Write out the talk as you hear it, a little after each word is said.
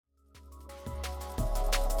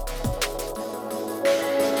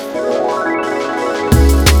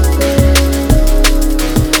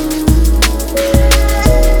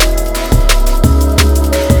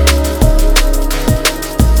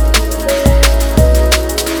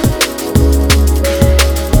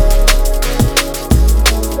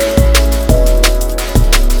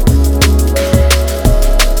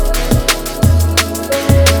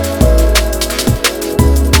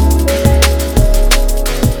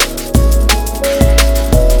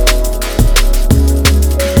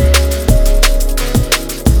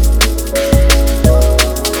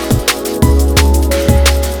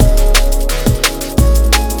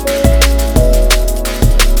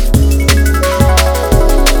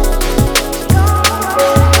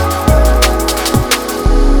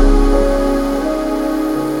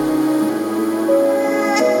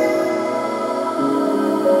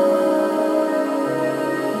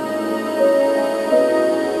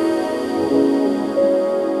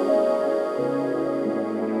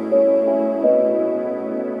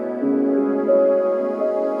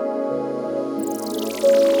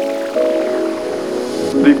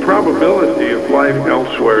life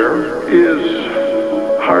elsewhere is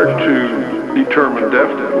hard to determine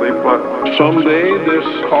definitely, but someday this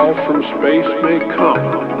call from space may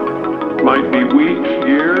come. Might be weeks,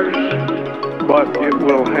 years, but it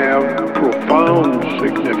will have profound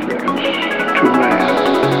significance to man.